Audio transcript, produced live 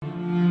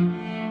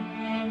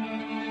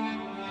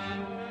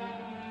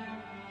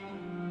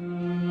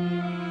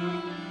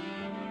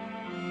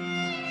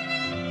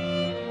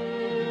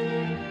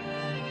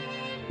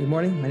Good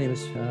morning. My name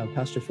is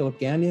Pastor Philip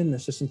Gagnon,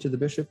 Assistant to the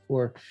Bishop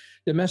for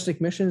Domestic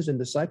Missions and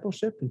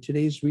Discipleship. And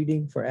today's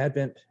reading for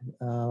Advent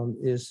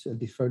is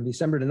for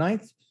December the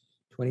 9th,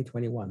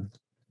 2021.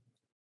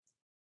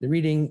 The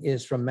reading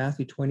is from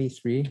Matthew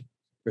 23,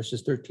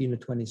 verses 13 to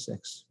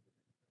 26.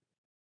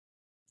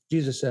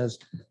 Jesus says,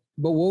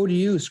 "But woe to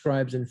you,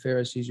 scribes and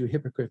Pharisees, you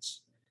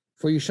hypocrites,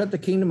 for you shut the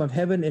kingdom of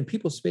heaven in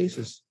people's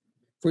faces,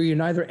 for you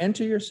neither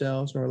enter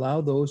yourselves nor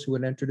allow those who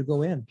would enter to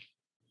go in.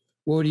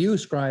 Woe to you,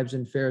 scribes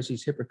and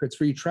Pharisees, hypocrites,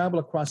 for you travel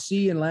across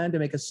sea and land to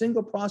make a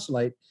single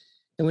proselyte,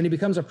 and when he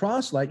becomes a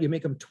proselyte, you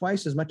make him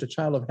twice as much a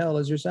child of hell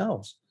as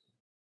yourselves.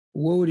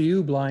 Woe to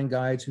you, blind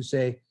guides, who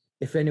say,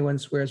 if anyone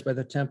swears by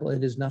the temple,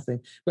 it is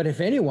nothing. But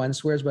if anyone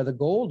swears by the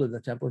gold of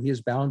the temple, he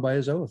is bound by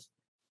his oath.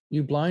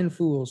 You blind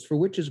fools, for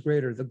which is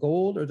greater, the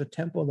gold or the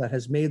temple that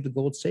has made the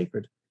gold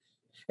sacred?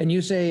 And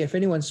you say, if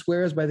anyone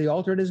swears by the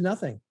altar, it is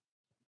nothing.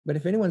 But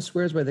if anyone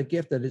swears by the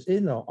gift that is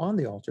on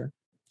the altar,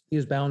 he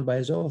is bound by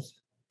his oath.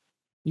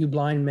 You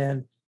blind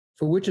men,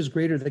 for which is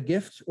greater, the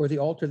gift or the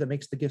altar that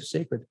makes the gift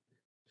sacred?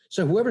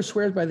 So whoever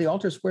swears by the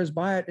altar swears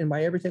by it and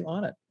by everything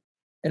on it.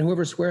 And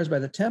whoever swears by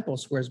the temple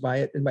swears by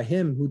it and by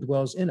him who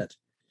dwells in it.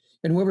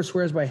 And whoever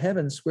swears by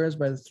heaven swears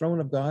by the throne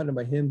of God and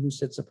by him who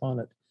sits upon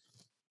it.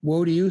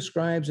 Woe to you,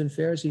 scribes and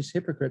Pharisees,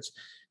 hypocrites,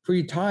 for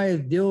you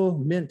tithe dill,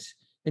 mint,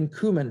 and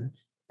cumin,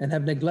 and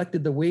have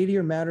neglected the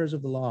weightier matters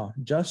of the law,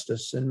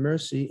 justice and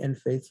mercy and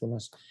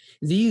faithfulness.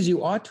 These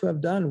you ought to have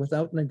done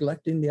without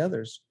neglecting the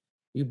others.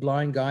 You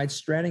blind guides,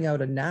 stranding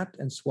out a gnat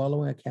and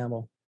swallowing a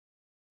camel.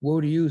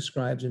 Woe to you,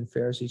 scribes and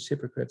Pharisees,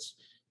 hypocrites,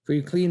 for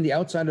you clean the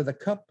outside of the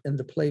cup and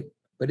the plate,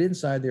 but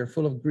inside they are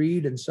full of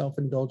greed and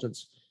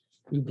self-indulgence.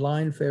 You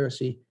blind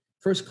Pharisee,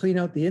 first clean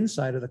out the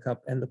inside of the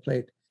cup and the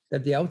plate,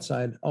 that the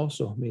outside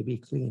also may be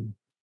clean."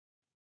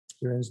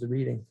 Here ends the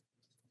reading.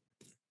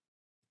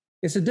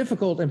 It's a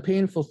difficult and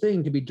painful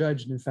thing to be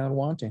judged and found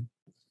wanting.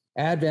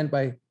 Advent,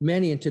 by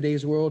many in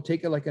today's world,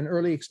 take it like an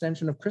early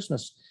extension of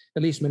Christmas,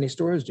 at least many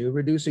stores do,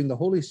 reducing the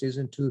holy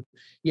season to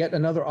yet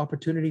another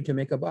opportunity to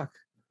make a buck.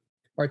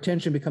 Our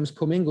attention becomes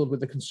commingled with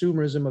the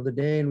consumerism of the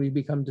day, and we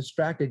become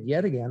distracted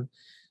yet again,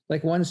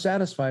 like one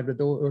satisfied with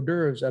the hors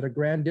d'oeuvres at a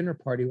grand dinner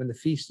party when the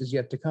feast is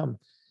yet to come.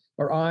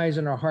 Our eyes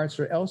and our hearts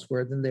are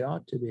elsewhere than they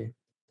ought to be.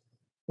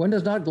 One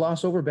does not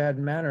gloss over bad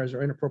manners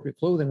or inappropriate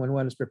clothing when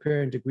one is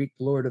preparing to greet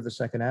the Lord of the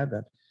Second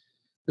Advent.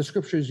 The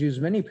scriptures use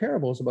many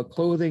parables about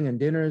clothing and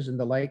dinners and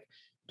the like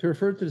to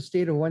refer to the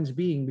state of one's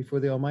being before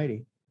the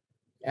Almighty.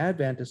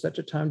 Advent is such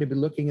a time to be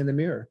looking in the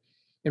mirror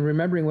and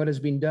remembering what has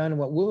been done and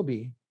what will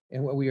be,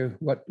 and what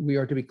we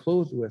are to be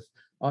clothed with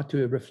ought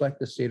to reflect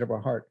the state of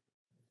our heart.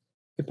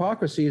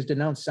 Hypocrisy is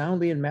denounced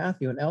soundly in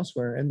Matthew and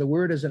elsewhere, and the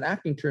word as an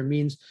acting term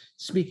means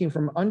speaking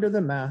from under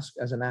the mask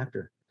as an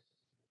actor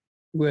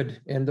would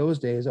in those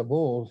days of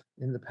old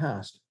in the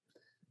past.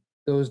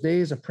 Those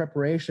days of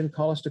preparation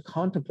call us to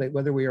contemplate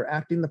whether we are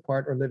acting the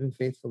part or living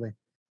faithfully.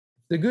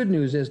 The good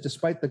news is,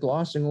 despite the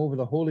glossing over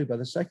the holy by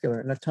the secular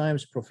and at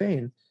times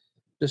profane,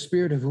 the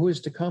spirit of who is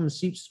to come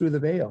seeps through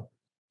the veil,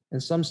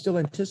 and some still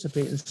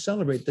anticipate and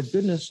celebrate the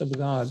goodness of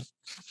God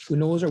who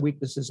knows our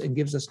weaknesses and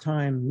gives us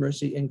time,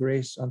 mercy, and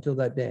grace until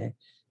that day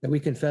that we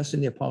confess in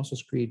the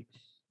Apostles' Creed,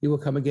 he will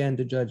come again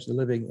to judge the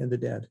living and the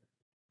dead.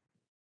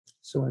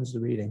 So ends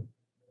the reading.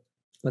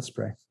 Let's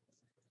pray.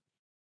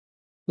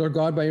 Lord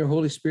God, by your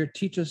Holy Spirit,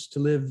 teach us to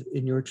live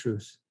in your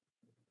truth.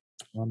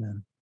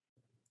 Amen.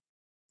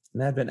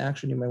 An Advent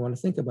action you might want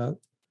to think about.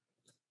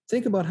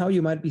 Think about how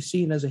you might be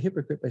seen as a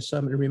hypocrite by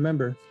some, and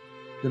remember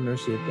the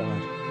mercy of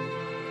God.